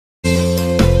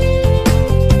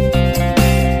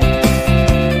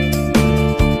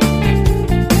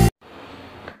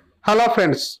Hello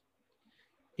friends,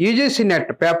 UGC net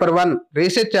paper 1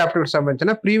 research aptitude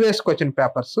సంబంధించిన previous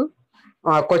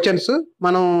questions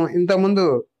మనం ఇంతకుముందు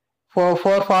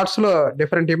ఫోర్ పార్ట్స్లో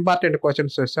డిఫరెంట్ ఇంపార్టెంట్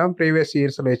క్వశ్చన్స్ చూసాం. Previous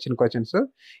ఇయర్స్లో ఇచ్చిన క్వశ్చన్స్.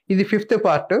 ఇది 5th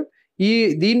పార్ట్.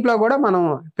 దీంట్లో కూడా మనం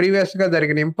ప్రీవియస్గా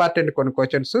జరిగిన ఇంపార్టెంట్ కొన్ని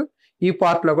క్వశ్చన్స్, ఈ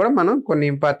పార్ట్లో కూడా మనం కొన్ని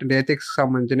ఇంపార్టెంట్ ఎథిక్స్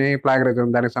సంబంధించినవి,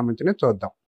 ప్లాగరిజం దానికి సంబంధించినవి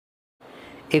చూద్దాం.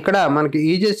 ఇక్కడ మనకి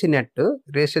యూజీసీ నెట్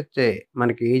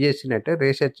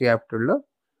రీసెర్చ్ యాప్టిట్యూడ్లో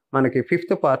మనకి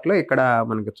 5th పార్ట్లో ఇక్కడ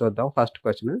మనకి చూద్దాం. First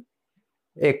question,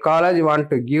 A college want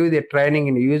to give the training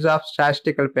in use of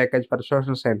statistical package for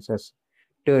social sciences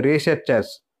to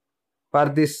researchers.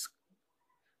 For this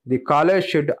the college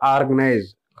should organise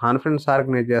conference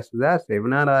organise చేస్తుందా,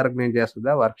 seminar organise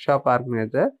చేస్తుందా, workshop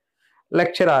organise,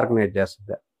 lecture organise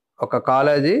చేస్తుందా? ఒక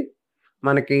college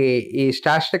మనకి ఈ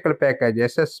statistical package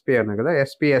SSP అన్న కదా,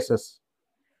 SPSS,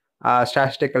 ఆ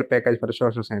statistical package for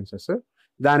social sciences,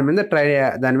 దాని మీద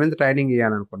ట్రైనింగ్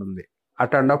ఇవ్వాలనుకుంటుంది.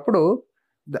 అటువంటిప్పుడు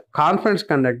కాన్ఫరెన్స్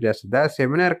కండక్ట్ చేస్తుందా,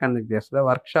 సెమినార్ కండక్ట్ చేస్తుందా,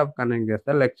 వర్క్షాప్ కండక్ట్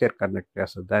చేస్తుందా, లెక్చర్ కండక్ట్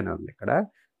చేస్తుందా అని ఉంది. ఇక్కడ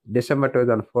డిసెంబర్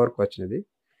 2004 వచ్చినది.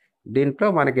 దీంట్లో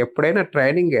మనకి ఎప్పుడైనా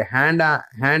ట్రైనింగ్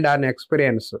హ్యాండ్ ఆన్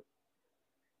ఎక్స్పీరియన్స్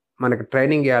మనకి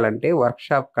ట్రైనింగ్ ఇవ్వాలంటే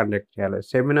వర్క్షాప్ కండక్ట్ చేయాలి,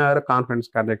 సెమినార్ కాన్ఫరెన్స్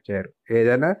కండక్ట్ చేయరు.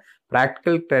 ఏదైనా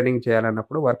ప్రాక్టికల్ ట్రైనింగ్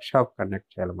చేయాలన్నప్పుడు వర్క్షాప్ కండక్ట్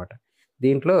చేయాలన్నమాట.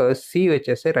 దీంట్లో సి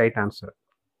వచ్చేసి right answer.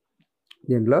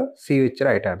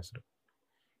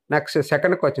 Next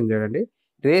second question చూడండి.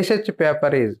 Research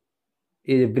paper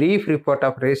is brief report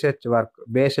of research work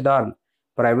based on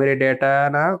primary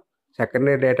డేటానా,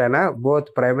 secondary డేటానా, both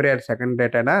primary and secondary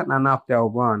డేటానా, none of the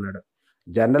above అన్నాడు.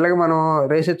 జనరల్గా మనం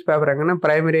research paper అనగానే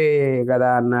primary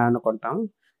కదా అనుకుంటాం.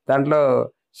 దాంట్లో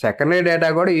సెకండరీ డేటా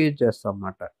కూడా యూజ్ చేస్తాం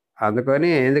అన్నమాట.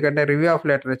 ఎందుకంటే రివ్యూ ఆఫ్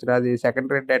లిటరేచర్ అది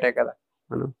సెకండరీ డేటా కదా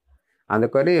మనం,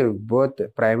 అందుకని both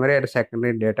primary and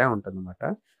secondary data ఉంటుందన్నమాట.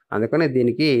 అందుకని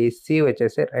దీనికి సి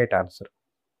వచ్చేసి రైట్ ఆన్సర్.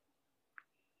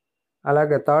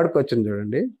 అలాగే థర్డ్ క్వశ్చన్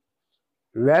చూడండి.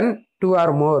 When 2 or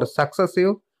more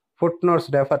successive foot notes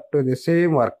refer to the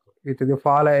same work with the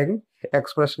following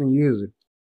expression use.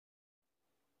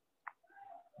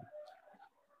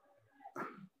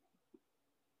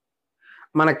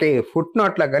 మనకి ఫుట్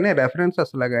నోట్లో కానీ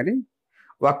రెఫరెన్సెస్లో కానీ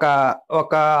ఒక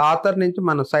ఆథర్ నుంచి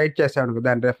మనం సైట్ చేసామనుకో,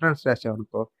 దాని రెఫరెన్స్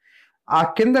రాసామనుకో, ఆ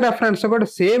కింద రెఫరెన్స్ కూడా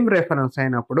సేమ్ రెఫరెన్స్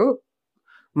అయినప్పుడు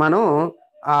మనం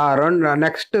ఆ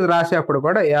నెక్స్ట్ రాసేప్పుడు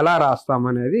కూడా ఎలా రాస్తాం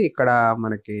అనేది ఇక్కడ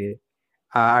మనకి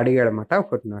అడిగాడనమాట.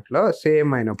 ఫుట్ నోట్లో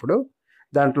సేమ్ అయినప్పుడు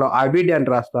దాంట్లో అబిడ్ అని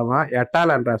రాస్తామా,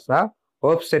 ఎటాల్ అని రాస్తా,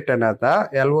 ఓప్సెట్ అని రాస్తా,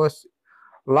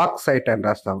 లాక్ సైట్ అని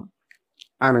రాస్తాము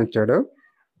అని వచ్చాడు.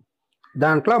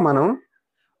 దాంట్లో మనం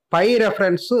పై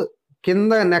రెఫరెన్స్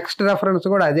కింద నెక్స్ట్ రెఫరెన్స్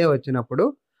కూడా అదే వచ్చినప్పుడు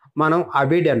మనం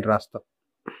అబిడ్ అని రాస్తాం.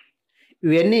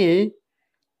 ఇవన్నీ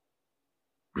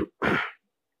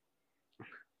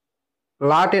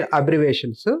లాటిన్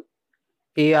అబ్రివేషన్స్.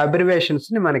 ఈ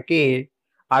అబ్రివేషన్స్ని మనకి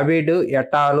అబిడ్,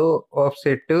 ఎటాలు,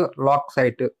 ఓఫ్సెట్, లాక్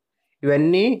సైట్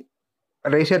ఇవన్నీ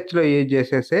రీసెర్చ్లో యూజ్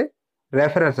చేసేసే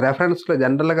రెఫరెన్స్లో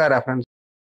జనరల్గా రెఫరెన్స్.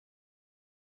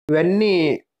 ఇవన్నీ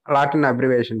లాటిన్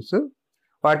అబ్రివేషన్స్.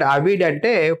 వాటి అబిడ్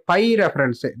అంటే పై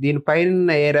రెఫరెన్స్,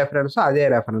 దీనిపైన ఏ రెఫరెన్స్ అదే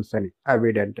రెఫరెన్స్ అని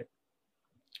అబిడ్ అంటే.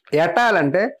 ఎటాల్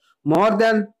అంటే మోర్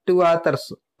దాన్ 2 authors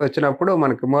వచ్చినప్పుడు,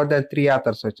 మనకి మోర్ దాన్ 3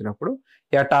 authors వచ్చినప్పుడు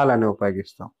ఎటాల్ అని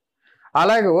ఉపయోగిస్తాం.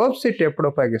 అలాగే ఓప్సిట్ ఎప్పుడు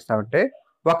ఉపయోగిస్తామంటే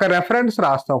ఒక రెఫరెన్స్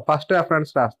రాస్తాం, ఫస్ట్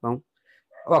రెఫరెన్స్ రాస్తాం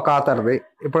ఒక ఆథర్ది.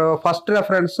 ఇప్పుడు ఫస్ట్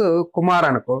రెఫరెన్స్ కుమార్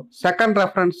అనుకో, సెకండ్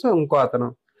రెఫరెన్స్ ఇంకో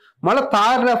అతను, మళ్ళీ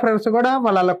థర్డ్ రెఫరెన్స్ కూడా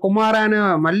మళ్ళీ కుమార్ అని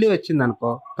మళ్ళీ వచ్చింది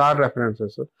అనుకో, థర్డ్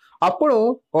రెఫరెన్సెస్, అప్పుడు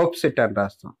ఓప్సిట్ అని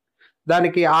రాస్తాం.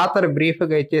 దానికి ఆథర్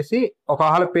బ్రీఫ్గా ఇచ్చేసి,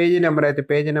 ఒకవేళ పేజీ నెంబర్ అయితే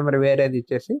పేజీ నెంబర్ వేరేది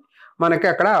ఇచ్చేసి మనకి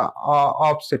అక్కడ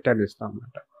ఆప్సిట్ అని ఇస్తాం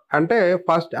అన్నమాట. అంటే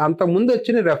ఫస్ట్ అంత ముందు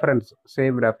వచ్చిన రెఫరెన్స్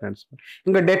సేమ్ రెఫరెన్స్,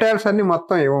 ఇంకా డీటెయిల్స్ అన్ని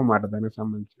మొత్తం ఇవ్వమాట దానికి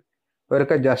సంబంధించి.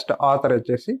 వరకు జస్ట్ ఆథర్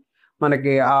వచ్చేసి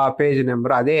మనకి ఆ పేజీ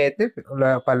నెంబర్ అదే అయితే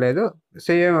పర్లేదు,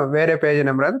 సేమ్ వేరే పేజీ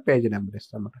నెంబర్ అయితే పేజీ నెంబర్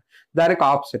ఇస్తాం అన్నమాట. దానికి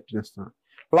ఆప్సిట్ ఇస్తాం.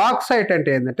 లాక్ సైట్ అంటే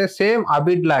ఏంటంటే సేమ్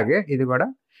అబిడ్ లాగే ఇది కూడా,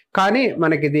 కానీ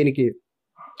మనకి దీనికి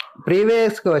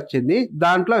ప్రీవియస్గా వచ్చింది,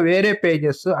 దాంట్లో వేరే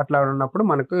పేజెస్ అట్లా ఉన్నప్పుడు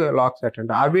మనకు లాక్ సైట్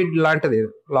అంటే అబిడ్ లాంటిది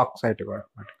లాక్ సైట్ కూడా.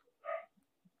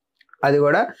 అది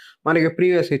కూడా మనకి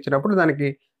ప్రీవియస్ ఇచ్చినప్పుడు దానికి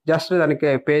జస్ట్ దానికి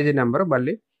పేజీ నెంబర్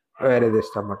మళ్ళీ వేరేది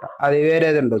ఇస్తాం అన్నమాట. అది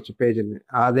వేరేది ఉండొచ్చు, పేజీని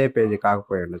అదే పేజీ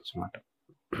కాకపోయి ఉండొచ్చు అన్నమాట.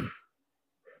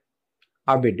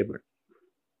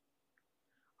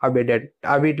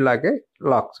 అబిడ్ లాగే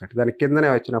లాక్ సైట్, దానికి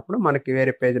కిందనే వచ్చినప్పుడు మనకి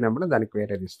వేరే పేజీ నెంబర్ దానికి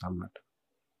వేరేది ఇస్తాం అన్నమాట.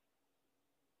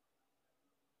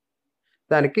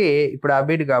 దానికి ఇప్పుడు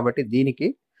అబిడ్ కాబట్టి దీనికి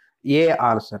ఏ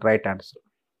ఆన్సర్, రైట్ ఆన్సర్.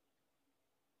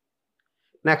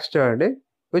 నెక్స్ట్ చూడండి.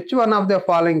 Which one of the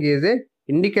following is a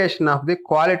indication of the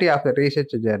quality of the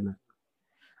research journal.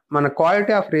 మన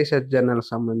క్వాలిటీ ఆఫ్ రీసెర్చ్ జర్నల్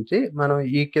సంబంధించి మనం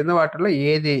ఈ కింద వాటిలో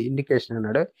ఏది ఇండికేషన్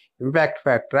అన్నాడు. ఇంపాక్ట్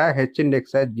ఫ్యాక్టరా, హెచ్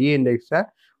ఇండెక్సా, జీ ఇండెక్సా,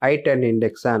 I10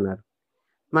 ఇండెక్సా అన్నారు.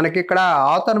 మనకి ఇక్కడ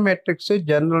ఆథర్ మెట్రిక్స్,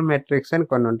 జర్నల్ మెట్రిక్స్ అని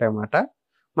కొన్ని ఉంటాయి అన్నమాట.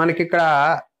 మనకి ఇక్కడ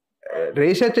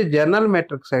రీసెర్చ్ జర్నల్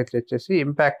మెట్రిక్స్ అయితే వచ్చేసి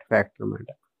ఇంపాక్ట్ ఫ్యాక్టర్ అన్నమాట.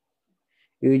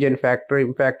 యూజన్ ఫ్యాక్టర్,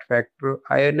 ఇంపాక్ట్ ఫ్యాక్టర్,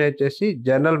 అవన్నీ వచ్చేసి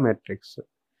జర్నల్ మెట్రిక్స్.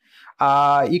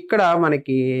 ఇక్కడ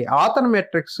మనకి ఆథర్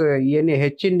మెట్రిక్స్ ఇవన్నీ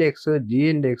H index, G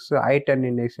index, I10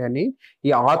 index అని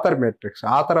ఈ ఆథర్ మెట్రిక్స్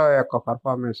ఆథర్ యొక్క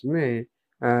పర్ఫార్మెన్స్ని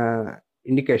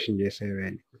ఇండికేషన్ చేసేవి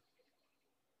అని.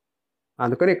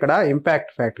 అందుకని ఇక్కడ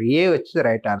ఇంపాక్ట్ ఫ్యాక్టర్ ఏ వచ్చింది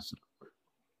రైట్ ఆన్సర్.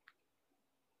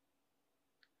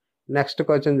 నెక్స్ట్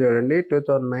క్వశ్చన్ చూడండి.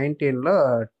 2019లో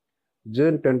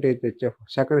June 20th వచ్చే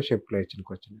సెకండ్ షిఫ్ట్లో ఇచ్చిన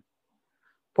క్వశ్చన్.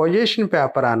 పొజిషన్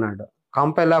పేపర్ అన్నాడు.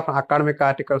 Compile of academic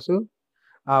articles,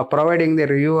 providing the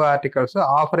review articles,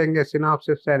 offering A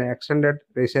synopsis and extended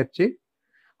research,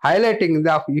 highlighting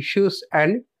the of issues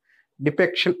and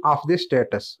డిపెక్షన్ of the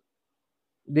status.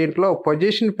 దీంట్లో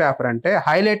position paper అంటే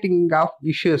highlighting of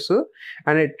issues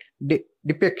and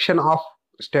డిపెక్షన్ of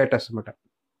status అన్నమాట.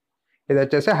 ఇది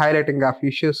వచ్చేసి highlighting of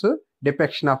issues,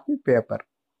 డిపెక్షన్ of the paper.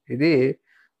 ఇది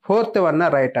 4th one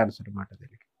right answer అన్నమాట.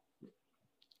 దీనికి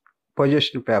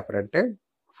position paper అంటే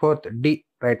 4th D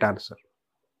right answer.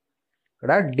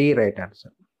 ఇక్కడ D right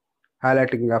answer.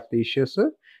 Highlighting of the issues,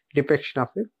 డిపెక్షన్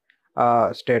of the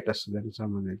status దానికి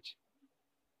సంబంధించి.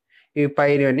 ఈ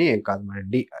పైన అని ఏం కాదు మరి,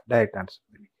 డి రైట్ ఆన్సర్.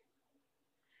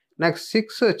 నెక్స్ట్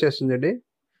 6 వచ్చేసిందండి.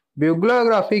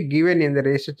 Bibliography given in the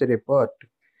research report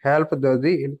help those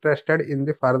interested in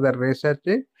the further research,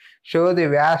 show the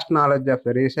vast knowledge of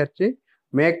the research,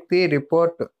 make the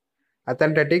report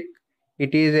authentic,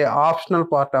 it is a optional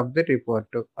part of the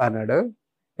report అన్నాడు.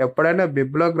 ఎప్పుడైనా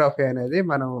bibliography అనేది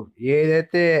మనం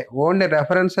ఏదైతే only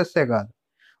రెఫరెన్సెస్సే కాదు,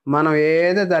 మనం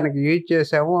ఏదైతే దానికి use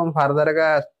చేసామో, ఫర్దర్గా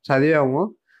చదివామో,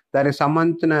 దానికి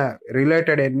సంబంధించిన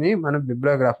రిలేటెడ్ అన్ని మనం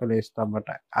బిబ్లియోగ్రఫీలో ఇస్తాం అన్నమాట.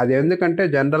 అది ఎందుకంటే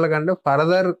జనరల్గా అంటే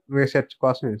ఫర్దర్ రీసెర్చ్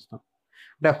కోసం ఇస్తాం.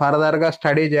 అంటే ఫర్దర్గా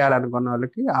స్టడీ చేయాలనుకున్న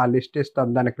వాళ్ళకి ఆ లిస్ట్ ఇస్తాం,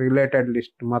 దానికి రిలేటెడ్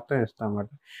లిస్ట్ మొత్తం ఇస్తాం అన్నమాట.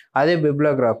 అదే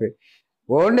బిబ్లియోగ్రఫీ.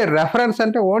 ఓన్లీ రెఫరెన్స్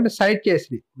అంటే ఓన్లీ సైట్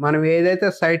చేసి మనం ఏదైతే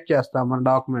సైట్ చేస్తాం మన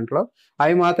డాక్యుమెంట్లో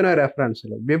అవి మాత్రమే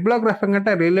రెఫరెన్స్లు. బిబ్లియోగ్రఫీ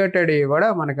అంటే రిలేటెడ్ కూడా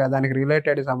మనకి దానికి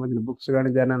రిలేటెడ్ సంబంధించిన బుక్స్ కానీ,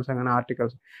 జర్నల్స్ కానీ,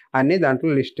 ఆర్టికల్స్ అన్నీ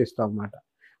దాంట్లో లిస్ట్ ఇస్తాం అన్నమాట.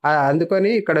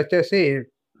 అందుకని ఇక్కడ వచ్చేసి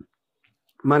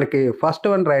మనకి ఫస్ట్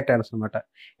వన్ రైట్ ఆన్సర్ అన్నమాట.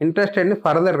 ఇంట్రెస్టెడ్ ఇన్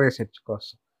ఫర్దర్ రీసెర్చ్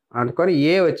కోసం. అందుకని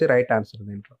ఏ వచ్చి రైట్ ఆన్సర్.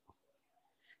 దీంట్లో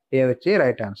ఏ వచ్చి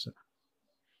రైట్ ఆన్సర్.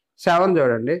 7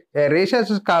 చూడండి. ఏ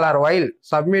research scholar while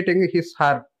submitting his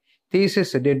her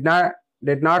thesis did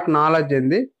not knowledge in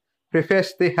the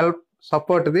preface the help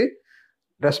support the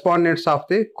respondents of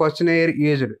the questionnaire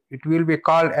used. It will be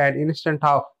called an instant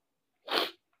of.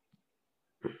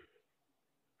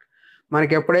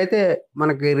 మనకి ఎప్పుడైతే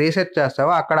మనకి research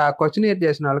చేస్తావో అక్కడ questionnaire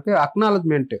చేసిన వాళ్ళకి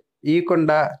acknowledgement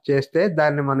ఇవ్వకుండా చేస్తే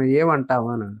దాన్ని మనం ఏమంటాము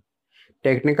అన్నాడు.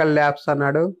 టెక్నికల్ ల్యాబ్స్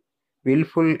అన్నాడు,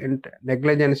 విల్ఫుల్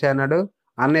నెగ్లిజెన్సీ అన్నాడు,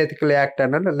 అన్ఎథికల్ యాక్ట్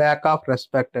అన్నాడు, ల్యాక్ ఆఫ్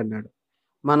రెస్పెక్ట్ అన్నాడు.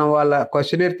 మనం వాళ్ళ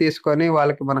క్వశ్చనీర్ తీసుకొని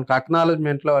వాళ్ళకి మనకు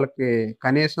అక్నాలజ్మెంట్లో వాళ్ళకి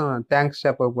కనీసం థ్యాంక్స్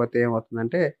చెప్పకపోతే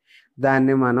ఏమవుతుందంటే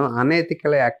దాన్ని మనం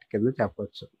అన్ఎథికల్ యాక్ట్ కింద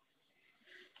చెప్పవచ్చు.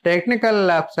 టెక్నికల్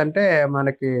ల్యాబ్స్ అంటే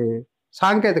మనకి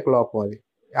సాంకేతిక లోపం,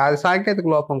 అది సాంకేతిక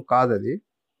లోపం కాదు అది.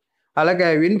 అలాగే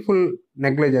విల్ఫుల్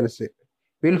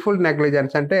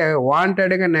నెగ్లిజెన్స్ అంటే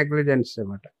వాంటెడ్గా నెగ్లిజెన్స్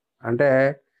అన్నమాట. అంటే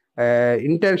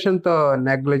ఇంటెన్షన్తో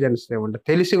నెగ్లిజెన్స్ ఏమంటే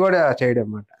తెలిసి కూడా చేయడం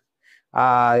అన్నమాట.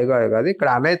 అది కూడా కాదు, ఇక్కడ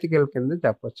అనెథికల్ కింద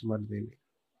చెప్పొచ్చు మరి దీన్ని.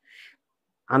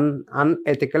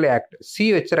 Unethical act. సి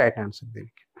వచ్చి రైట్ ఆన్సర్.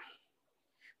 దీనికి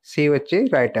సి వచ్చి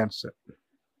రైట్ ఆన్సర్.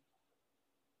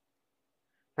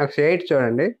 నెక్స్ట్ 8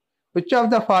 చూడండి. Which of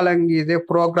the following is a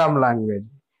program language?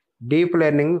 Deep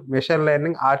learning, machine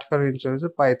learning, artificial intelligence,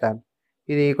 Python.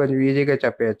 ఇది కొంచెం ఈజీగా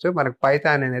చెప్పేయచ్చు. మనకు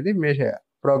పైథాన్ అనేది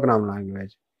program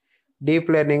language. Deep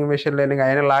learning, machine learning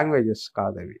అయిన లాంగ్వేజెస్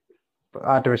కాదు అవి.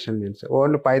 ఆర్టిఫిషియల్ ఇంటెలిజెన్స్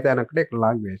ఓన్లీ పైథాన్ ఒకటే ఇక్కడ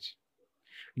లాంగ్వేజ్.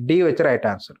 డి వచ్చి రైట్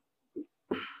ఆన్సర్.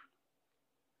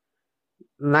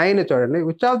 9 చూడండి.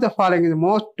 Which of the following is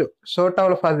most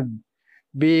suitable for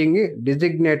being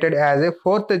designated as a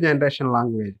 4th generation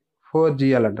language?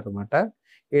 4GL అంటారు అనమాట.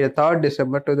 ఇది 3rd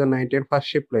December 2019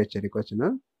 ఫస్ట్ షిప్లో ఇచ్చారు ఈ question.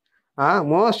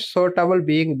 Most suitable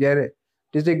being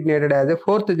designated as a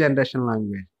 4th generation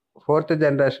language. 4th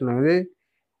generation language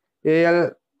AL,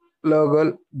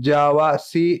 లోగల్, Java,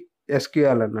 C,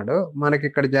 SQL అన్నాడు. మనకి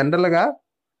ఇక్కడ జనరల్గా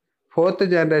 4th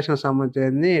జనరేషన్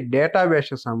సంబంధించింది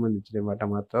డేటాబేస్కి సంబంధించిన అనమాట.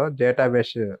 మొత్తం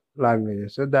డేటాబేస్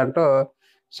లాంగ్వేజెస్. దాంట్లో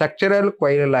స్ట్రక్చరల్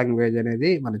క్వైరీ లాంగ్వేజ్ అనేది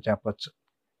మనం చెప్పచ్చు.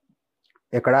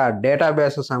 ఇక్కడ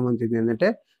డేటాబేస్ సంబంధించింది ఏంటంటే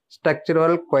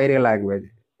structural query language.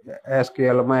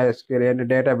 SQL MySQL అన్ని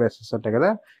డేటాబేసెస్ ఉంటాయి కదా,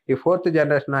 ఈ 4th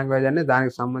జనరేషన్ లాంగ్వేజ్ అనేది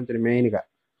దానికి సంబంధించిన మెయిన్గా.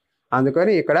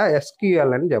 అందుకని ఇక్కడ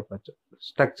ఎస్క్యూఎల్ అని చెప్పచ్చు,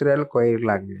 స్ట్రక్చరల్ క్వైరీ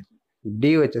లాంగ్వేజ్.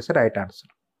 డి వచ్చేసి రైట్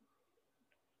ఆన్సర్.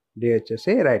 డి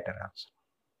వచ్చేసి రైట్ ఆన్సర్.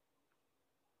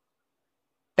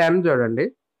 10 చూడండి.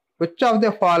 Which of the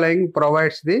following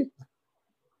provides the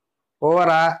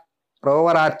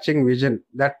ఓవర్ఆర్చింగ్ vision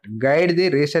that guide the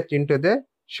research in to the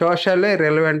socially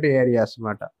relevant areas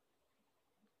అన్నమాట.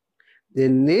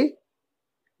 దీన్ని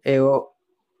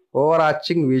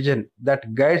ఓవర్ఆర్చింగ్ vision that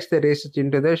guides the research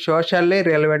in to the socially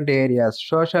relevant areas.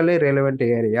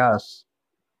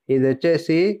 ఇది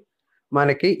వచ్చేసి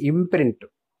మనకి imprint,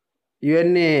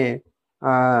 ఇవన్నీ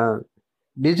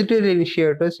digital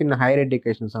initiatives in higher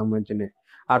education సంబంధించినవి,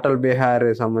 అటల్ బిహార్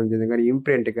సంబంధించింది కానీ,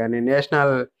 imprint కానీ,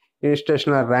 నేషనల్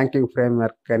ఇన్స్టిట్యూషనల్ ర్యాంకింగ్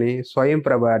ఫ్రేమ్వర్క్ కానీ, స్వయం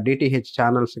ప్రభ DTH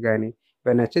ఛానల్స్ కానీ,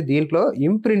 ఇవన్నీ వచ్చి దీంట్లో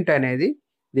ఇంప్రింట్ అనేది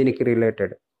దీనికి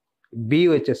రిలేటెడ్. బి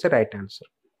వచ్చేసి right answer.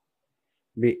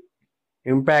 B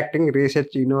impacting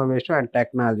research innovation and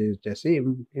technology వచ్చేసి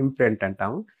ఇంప్రింట్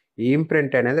అంటాము. ఈ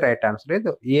ఇంప్రింట్ అనేది రైట్ ఆన్సర్.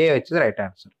 ఇది ఏ వచ్చేసి రైట్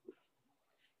ఆన్సర్.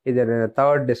 ఇది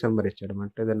 3rd December ఇచ్చాడు మన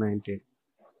 2019.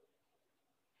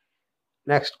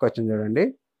 నెక్స్ట్ క్వశ్చన్ చూడండి.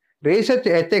 Research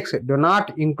ethics do not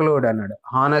include అన్నాడు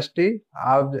honesty,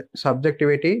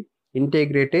 subjectivity,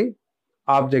 integrity,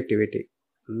 objectivity.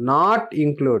 Not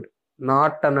include,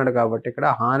 not అన్నాడు కాబట్టి ఇక్కడ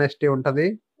హానెస్టీ ఉంటుంది,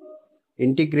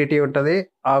 ఇంటిగ్రిటీ ఉంటుంది,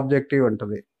 ఆబ్జెక్టివ్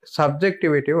ఉంటుంది,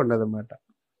 సబ్జెక్టివిటీ ఉండదు అన్నమాట.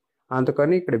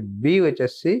 అందుకని ఇక్కడ బి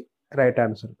వచ్చేసి రైట్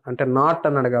ఆన్సర్. అంటే నాట్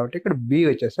అన్నాడు కాబట్టి ఇక్కడ బి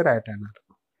వచ్చేసి రైట్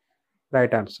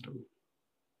ఆన్సర్.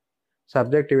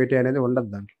 సబ్జెక్టివిటీ అనేది ఉండదు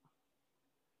దాంట్లో.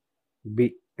 B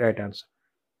right answer.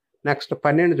 నెక్స్ట్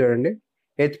 12 చూడండి.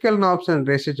 Ethical norms and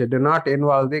research do not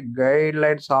involve the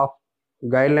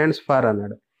guidelines for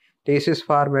అన్నాడు thesis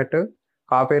format,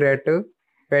 copyright,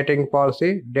 patent policy,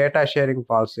 data sharing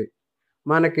policy.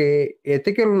 మనకి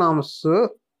ఎథికల్ నార్మ్స్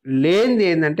లేనిది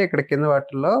ఏంటంటే ఇక్కడ కింద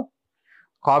వాటిల్లో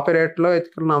కాపీరైట్లో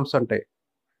ఎథికల్ నార్మ్స్ ఉంటాయి,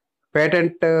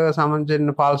 పేటెంట్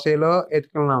సంబంధించిన పాలసీలో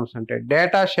ఎథికల్ నార్మ్స్ ఉంటాయి,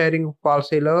 డేటా షేరింగ్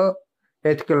పాలసీలో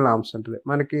ఎథికల్ నార్మ్స్ ఉంటుంది.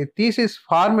 మనకి థీసిస్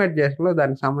ఫార్మేట్ చేసడంలో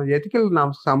దానికి సంబంధించి ఎథికల్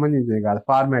నార్మ్స్కి సంబంధించింది కాదు.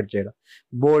 ఫార్మేట్ చేయడం,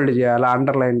 బోల్డ్ చేయాలా,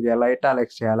 అండర్లైన్ చేయాలా,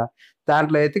 ఇటాలిక్స్ చేయాలా,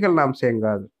 దాంట్లో ఎథికల్ నార్మ్స్ ఏం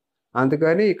కాదు.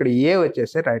 అందుకని ఇక్కడ ఏ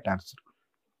వచ్చేసి రైట్ ఆన్సర్.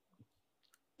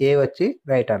 ఏ వచ్చి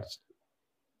రైట్ ఆన్సర్.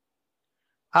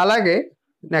 అలాగే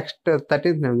నెక్స్ట్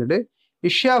 13th ఏమిటంటే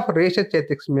issue of research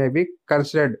ethics may be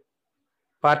considered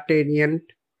పర్టినియంట్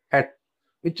at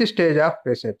which stage of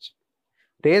research.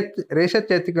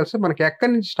 Research ethicals మనకి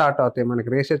ఎక్కడి నుంచి స్టార్ట్ అవుతాయి మనకి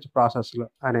రీసెర్చ్ ప్రాసెస్లో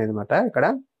అనేది మాట. ఇక్కడ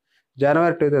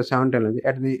January 2017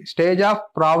 at the stage of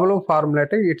problem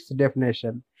formulating its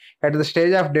definition, at the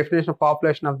stage of definition of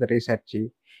population of the research,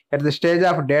 at the stage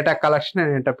of data collection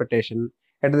and interpretation,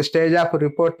 at the stage of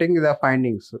reporting the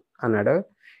findings అన్నాడు.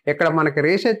 ఇక్కడ మనకి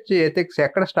research ethics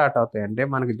ఎక్కడ start అవుతాయి అంటే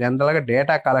మనకి జనరల్గా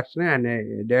data collection and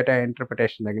data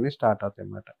interpretation దగ్గర నుంచి స్టార్ట్ అవుతాయి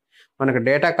అన్నమాట. మనకి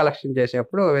డేటా కలెక్షన్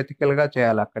చేసేప్పుడు ఎథికల్గా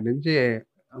చేయాలి, అక్కడి నుంచి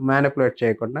మ్యానిపులేట్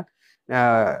చేయకుండా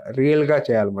రియల్గా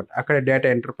చేయాలన్నమాట. అక్కడ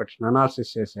డేటా ఇంటర్ప్రిటేషన్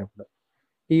అనాలిసిస్ చేసేప్పుడు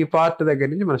ఈ పార్ట్ దగ్గర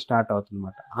నుంచి మనం స్టార్ట్ అవుతుంది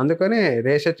అన్నమాట. అందుకని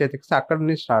రీసెర్చ్ ఎథిక్స్ అక్కడ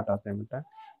నుంచి స్టార్ట్ అవుతాయి అన్నమాట.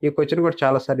 ఈ క్వశ్చన్ కూడా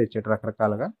చాలాసార్లు ఇచ్చాడు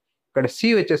రకరకాలుగా. ఇక్కడ సి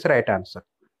వచ్చేసి రైట్ ఆన్సర్.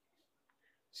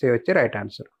 సి వచ్చి రైట్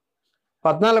ఆన్సర్.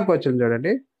 14 క్వశ్చన్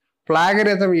చూడండి.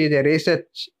 Plagiarism is a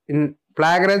research in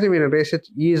research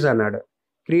is అన్నాడు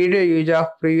creative use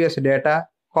of previous data,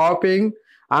 copying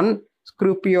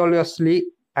unscrupulously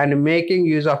and making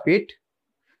use of it,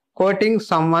 quoting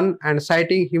someone and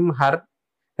citing him her,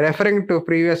 referring to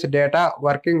previous data,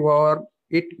 working over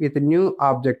it with new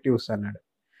objectives అన్నాడు.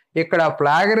 ఇక్కడ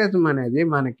plagiarism అనేది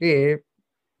మనకి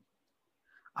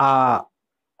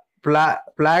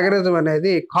plagiarism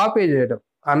అనేది copy చేయడం,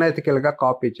 అనెథికల్గా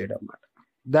copy చేయడం అన్నమాట.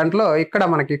 దాంట్లో ఇక్కడ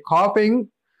మనకి copying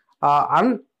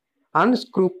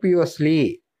అన్స్క్రూపియస్లీ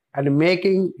and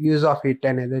making use of it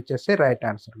అనేది వచ్చేసి రైట్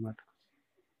ఆన్సర్ అన్నమాట.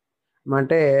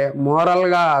 అంటే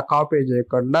మోరల్గా కాపీ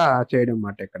చేయకుండా చేయడం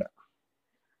అన్నమాట ఇక్కడ.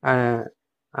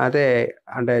 అదే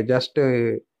అంటే జస్ట్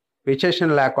విశేషణ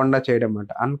లేకుండా చేయడం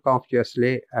అన్నమాట.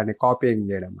 అన్కాన్షియస్లీ అని కాపీయింగ్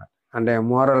చేయడం అన్నమాట. అంటే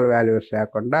మోరల్ వాల్యూస్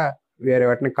లేకుండా వేరే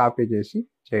వాటిని కాపీ చేసి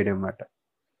చేయడం అన్నమాట.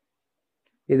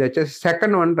 ఇది వచ్చేసి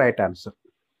second one right answer.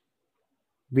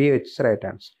 B వచ్చేసి రైట్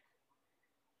ఆన్సర్.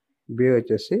 బి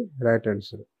వచ్చేసి రైట్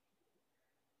ఆన్సర్.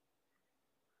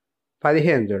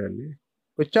 15 చూడండి.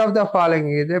 Which of the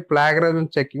following is a plagiarism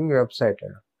checking website.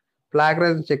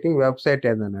 Plagiarism checking website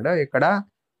ఏదన్నాడు ఇక్కడ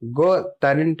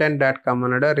go.taninten.com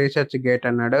అన్నాడు, రీసెర్చ్ గేట్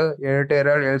అన్నాడు,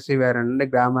 ఎడిటోరియల్ ఎల్సీవేర్ అన్నాడు,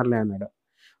 గ్రామర్లీ అన్నాడు.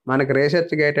 మనకి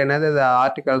రీసెర్చ్ గేట్ అనేది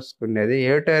ఆర్టికల్స్ ఉండేది,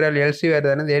 ఎడిటోరియల్ ఎల్సీవేర్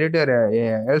అనేది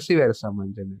ఎల్సీవేర్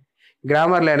సంబంధించింది,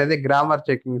 గ్రామర్లీ అనేది గ్రామర్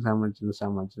చెకింగ్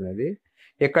సంబంధించినది.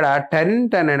 ఇక్కడ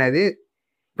టెరిన్టన్ అనేది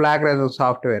ప్లాగరిజం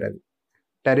సాఫ్ట్వేర్. అది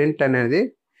టెరిన్టన్ అనేది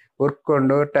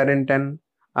వర్క్కొండు, టెరిన్టన్,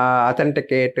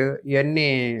 అథెంటికేట్ ఇవన్నీ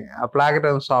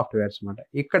ప్లాగరిజం సాఫ్ట్వేర్స్ అనమాట.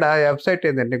 ఇక్కడ వెబ్సైట్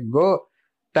ఏంటంటే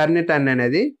టెరిన్టన్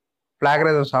అనేది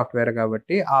ప్లాగరిజం సాఫ్ట్వేర్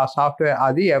కాబట్టి ఆ సాఫ్ట్వేర్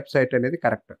అది వెబ్సైట్ అనేది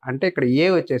కరెక్ట్. అంటే ఇక్కడ ఏ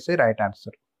వచ్చేసి రైట్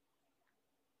ఆన్సర్.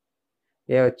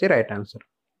 ఏ వచ్చి రైట్ ఆన్సర్.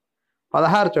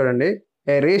 16 చూడండి.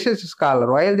 ఏ research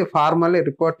scholar while the formally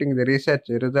reporting the research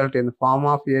result in the form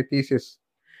of A thesis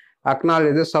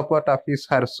acknowledge the support of his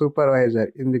her supervisor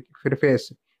in the preface.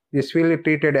 This will be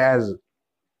treated as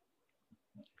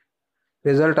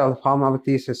result of the form of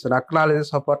thesis. Acknowledge the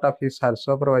support of his her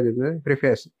supervisor in the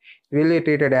preface. It will be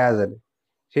treated as a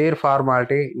sheer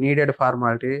formality, needed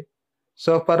formality,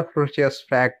 superfluous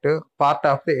fact, part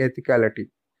of the ethicality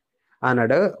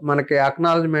అన్నాడు. మనకి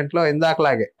అక్నాలజ్మెంట్లో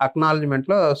ఇందాకలాగే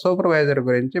అక్నాలజ్మెంట్లో supervisor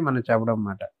గురించి మనం చెప్పడం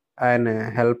అన్నమాట. ఆయన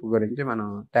help గురించి మనం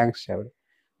thanks చెప్పడం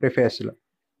ప్రిఫేస్లో.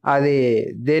 అది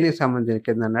దేనికి సంబంధించిన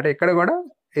కింద అన్నాడు. ఇక్కడ కూడా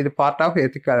ఇది పార్ట్ ఆఫ్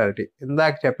ఎథికాలిటీ.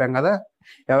 ఇందాక చెప్పాం కదా,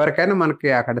 ఎవరికైనా మనకి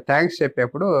అక్కడ థ్యాంక్స్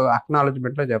చెప్పేప్పుడు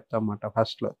అక్నాలజ్మెంట్లో చెప్తాం అన్నమాట.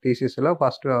 ఫస్ట్లో థీసిస్లో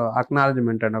ఫస్ట్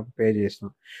అక్నాలజ్మెంట్ అని ఒక పేజ్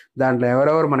ఇస్తాం. దాంట్లో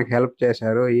ఎవరెవరు మనకి హెల్ప్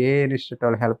చేశారు, ఏ ఇన్స్టిట్యూట్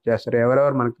వాళ్ళు హెల్ప్ చేస్తారు,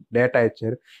 ఎవరెవరు మనకి డేటా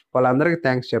ఇచ్చారు, వాళ్ళందరికీ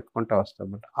థ్యాంక్స్ చెప్పుకుంటూ వస్తాం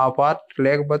అన్నమాట. ఆ పార్ట్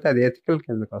లేకపోతే అది ఎథికల్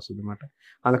కిందకి వస్తుంది అన్నమాట.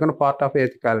 అందుకని పార్ట్ ఆఫ్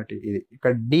ఎథికాలిటీ ఇది.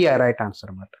 ఇక్కడ డి రైట్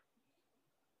ఆన్సర్ అన్నమాట.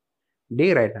 D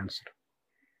right answer.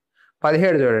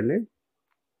 17 చూడండి.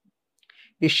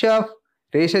 Issue of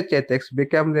research ethics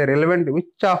become the relevant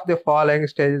which of the following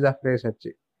stages of research.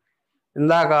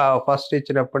 ఇందాక ఫస్ట్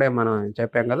ఇచ్చినప్పుడే మనం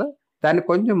చెప్పాం కదా, దాన్ని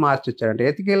కొంచెం మార్చి ఇచ్చారంటే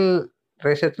ఎథికల్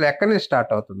రీసెర్చ్లో ఎక్కడి నుంచి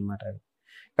స్టార్ట్ అవుతుంది అన్నమాట.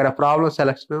 ఇక్కడ problem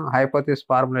selection, hypothesis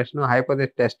formulation,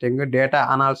 hypothesis testing, data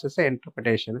analysis,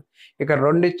 interpretation. ఇక్కడ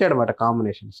 2 ఇచ్చాడు అన్నమాట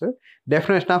combinations.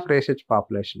 Definition of research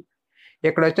population.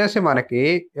 ఇక్కడ వచ్చేసి మనకి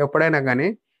ఎప్పుడైనా కానీ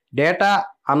డేటా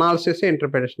అనాలిసిస్,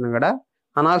 ఇంటర్ప్రిటేషన్ కూడా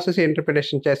అనాలిసిస్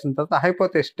ఇంటర్ప్రిటేషన్ చేసిన తర్వాత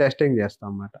హైపోథెసిస్ టెస్టింగ్ చేస్తాం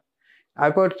అన్నమాట.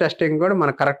 హైపోథెసిస్ టెస్టింగ్ కూడా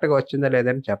మనకు కరెక్ట్గా వచ్చిందా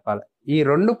లేదని చెప్పాలి. ఈ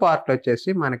 2 పార్ట్లు వచ్చేసి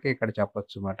మనకి ఇక్కడ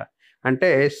చెప్పొచ్చు అన్నమాట. అంటే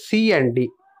సిఎండి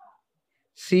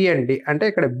అంటే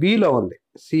ఇక్కడ బిలో ఉంది.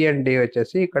 సిఎండి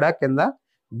వచ్చేసి ఇక్కడ కింద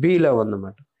బిలో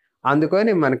ఉందన్నమాట.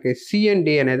 అందుకని మనకి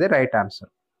సిఎండి అనేది రైట్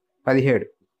ఆన్సర్. 17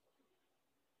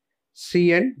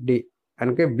 సిఎండి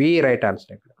అంటే బి రైట్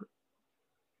ఆన్సర్. ఇక్కడ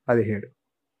 17.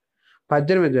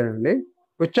 18 చూడండి.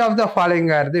 Which of the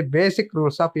following are the basic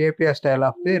rules of API style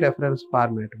of the reference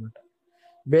format అనమాట.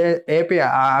 API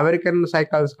American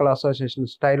psychological association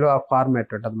style of format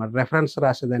ఉంటుంది అన్నమాట. Reference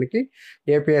రాసేదానికి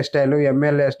API style,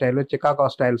 MLA style, Chicago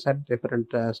styles అని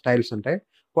different styles ఉంటాయి.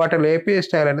 వాటిలో API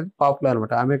style అనేది popular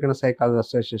అనమాట. American psychology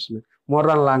association,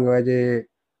 modern language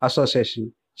association,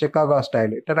 Chicago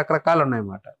style, ఇట్లా రకరకాలు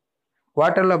ఉన్నాయన్నమాట.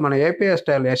 వాటిల్లో మన ఏపీఐ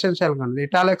స్టైల్ ఎసెన్షియల్గా ఉంది.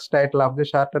 Italics title of the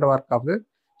shorted work of the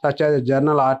such as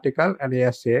journal article and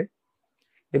essay,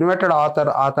 inverted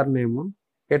author name,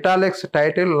 italics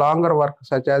title, longer work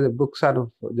such as books and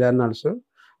journals,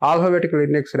 alphabetical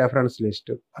index reference list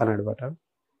అనమాట.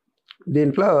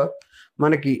 దీంట్లో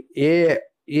మనకి ఏ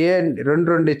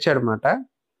 2 ఇచ్చాడనమాట.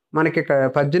 మనకి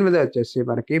ఇక్కడ 18 వచ్చేసి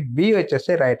మనకి B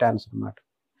వచ్చేసి right answer అనమాట.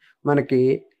 మనకి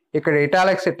ఇక్కడ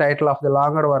italics title of the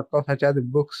longer work such as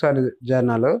books and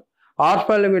journal,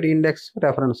 alphabetic index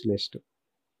reference list.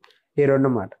 ఈ 2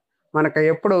 మాట. మనకి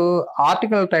ఎప్పుడు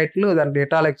ఆర్టికల్ టైటిల్ దాంట్లో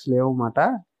ఇటాలిక్స్ లేవు అన్నమాట.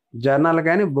 జర్నల్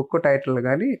కానీ బుక్ టైటిల్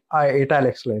కానీ ఆ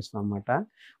ఇటాలిక్స్లో ఇస్తాం అన్నమాట.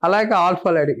 అలాగే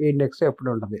ఆల్ఫాబెటిక్ ఇండెక్స్ ఎప్పుడు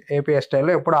ఉంటుంది. ఏపీఐ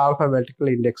స్టైల్లో ఎప్పుడు ఆల్ఫాబెటికల్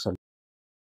ఇండెక్స్ ఉంటుంది.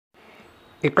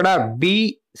 ఇక్కడ బి,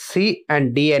 సి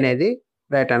అండ్ డి అనేది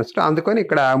రైట్ ఆన్సర్. అందుకని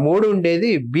ఇక్కడ 3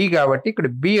 ఉండేది బి కాబట్టి ఇక్కడ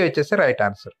బి వచ్చేసి రైట్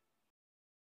ఆన్సర్.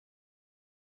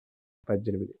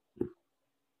 18.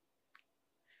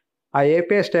 ఆ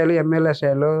API style, MLA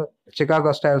style,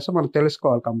 Chicago styles మనం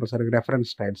తెలుసుకోవాలి కంపల్సరీగా, రెఫరెన్స్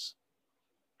స్టైల్స్.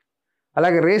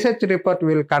 అలాగే రీసెర్చ్ రిపోర్ట్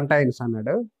విల్ కంటైన్స్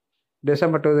అన్నాడు.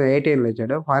 డిసెంబర్ 2018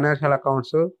 ఇచ్చాడు. Financial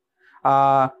accounts,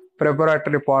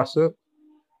 preparatory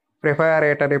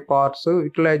parts,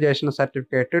 utilisation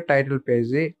certificate, title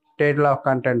page, table of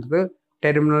contents,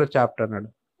 terminal chapter అన్నాడు.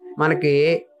 మనకి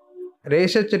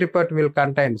research report will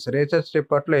contains, research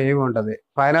రిపోర్ట్లో ఏమి ఉంటుంది,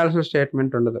 ఫైనాన్షియల్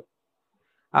స్టేట్మెంట్ ఉండదు,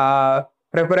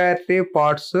 ప్రిపరేటరీ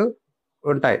పార్ట్స్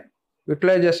ఉంటాయి,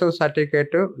 యూటిలైజేషన్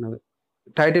సర్టిఫికేట్ ఉన్నది,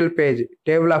 title page,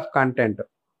 table of content,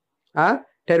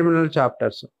 terminal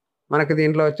chapters. మనకి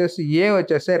దీంట్లో వచ్చేసి ఏ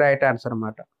వచ్చేసి రైట్ ఆన్సర్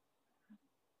అన్నమాట.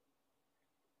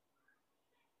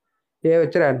 ఏ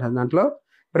వచ్చి రైట్ ఆన్సర్. దాంట్లో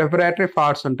ప్రిపరేటరీ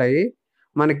పార్ట్స్ ఉంటాయి,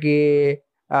 మనకి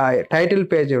టైటిల్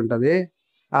పేజ్ ఉంటుంది,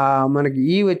 మనకి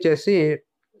ఈ వచ్చేసి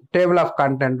టేబుల్ ఆఫ్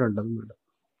కంటెంట్ ఉంటుంది అన్నమాట.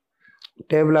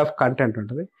 టేబుల్ ఆఫ్ కంటెంట్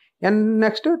ఉంటుంది. అండ్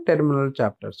నెక్స్ట్ టెర్మినల్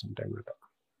చాప్టర్స్ ఉంటాయి అన్నమాట.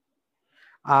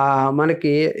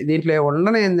 మనకి దీంట్లో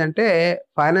ఉండని ఏంటంటే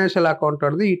ఫైనాన్షియల్ అకౌంట్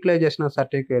ఉండదు, యూటిలైజేషన్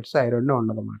సర్టిఫికేట్స్ అవి రెండు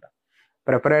ఉండదన్నమాట.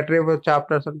 ప్రిపరేటరీ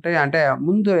చాప్టర్స్ ఉంటాయి, అంటే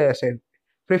ముందు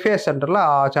ప్రిఫేస్ సెంటర్లో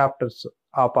ఆ చాప్టర్స్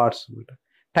ఆ పార్ట్స్ ఉంటాయి.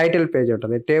 టైటిల్ పేజ్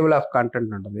ఉంటుంది, టేబుల్ ఆఫ్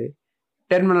కంటెంట్ ఉంటుంది.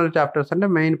 టెర్మినల్ చాప్టర్స్ అంటే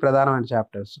మెయిన్ ప్రధానమైన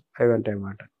చాప్టర్స్ అవి ఉంటాయి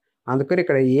అన్నమాట. అందుకని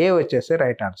ఇక్కడ ఏ వచ్చేసి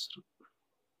రైట్ ఆన్సర్.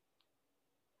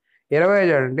 20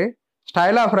 చూడండి.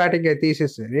 Style of writing A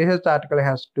thesis research article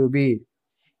has to be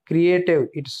creative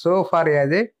it so far as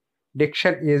a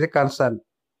diction is a concern,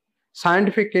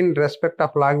 scientific in respect of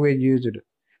language used,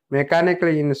 mechanical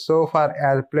in so far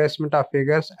as placement of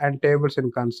figures and tables in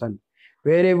concern,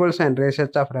 variables and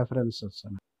research of references.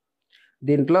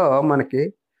 దీంట్లో మనకి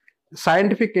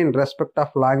scientific in respect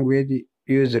of language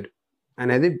used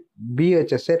అనేది B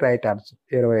వచ్చేసి right answer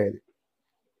 25.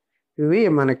 ఇవి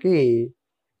మనకి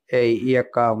ఈ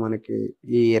యొక్క మనకి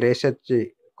ఈ research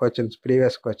questions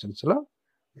previous క్వశ్చన్స్లో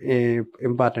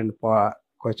important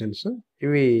questions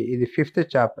ఇవి. ఇది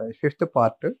 5th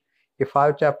పార్ట్. ఈ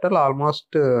 5 చాప్టర్లు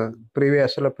ఆల్మోస్ట్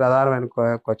ప్రీవియస్లో ప్రధానమైన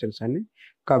క్వశ్చన్స్ అన్ని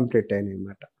కంప్లీట్ అయినాయి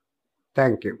అన్నమాట.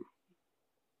 Thank you.